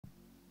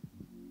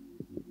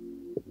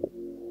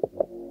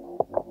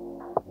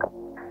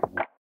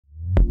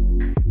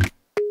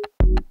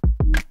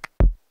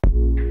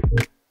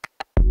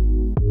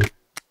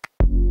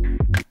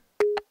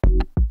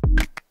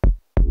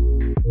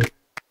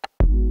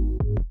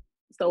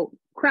So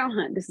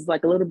Crownhunt, this is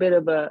like a little bit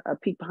of a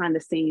peek behind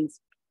the scenes.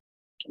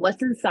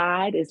 What's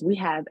inside is we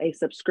have a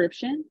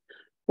subscription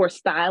for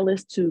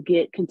stylists to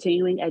get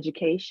continuing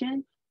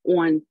education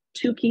on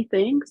two key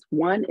things.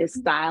 One is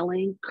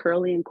styling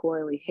curly and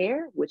coily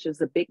hair, which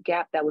is a big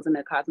gap that was in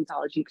the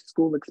cosmetology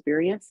school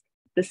experience.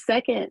 The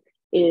second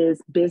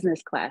is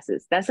business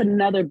classes. That's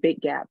another big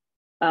gap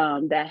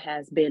that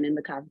has been in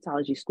the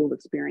cosmetology school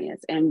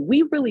experience. And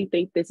we really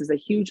think this is a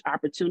huge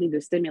opportunity to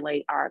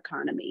stimulate our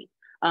economy.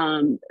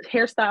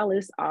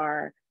 Hairstylists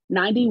are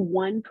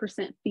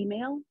 91%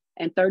 female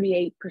and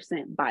 38%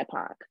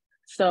 BIPOC.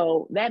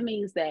 So that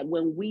means that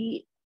when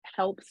we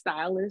help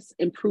stylists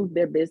improve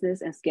their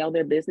business and scale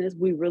their business,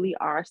 we really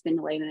are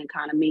stimulating an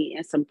economy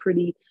and some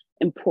pretty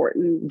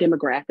important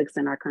demographics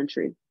in our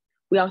country.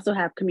 We also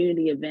have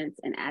community events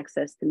and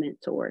access to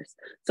mentors.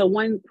 So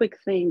one quick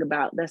thing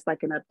about that's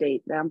like an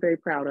update that I'm very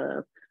proud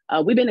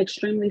of. We've been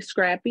extremely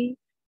scrappy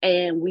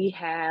and we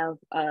have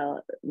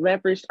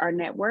leveraged our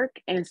network.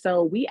 And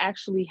so we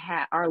actually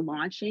are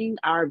launching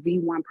our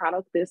V1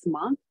 product this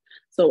month.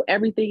 So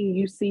everything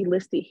you see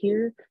listed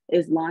here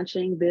is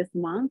launching this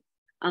month.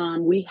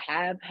 We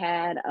have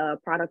had a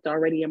product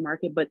already in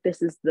market, but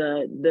this is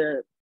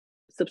the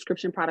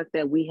subscription product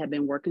that we have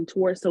been working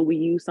towards. So we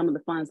use some of the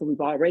funds that we've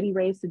already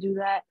raised to do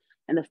that.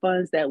 And the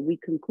funds that we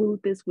conclude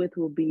this with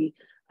will be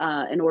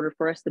in order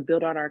for us to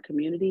build out our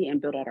community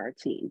and build out our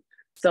team.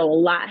 So a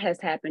lot has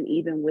happened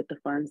even with the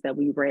funds that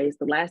we raised.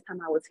 The last time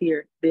I was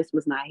here, this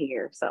was not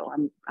here. So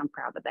I'm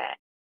proud of that.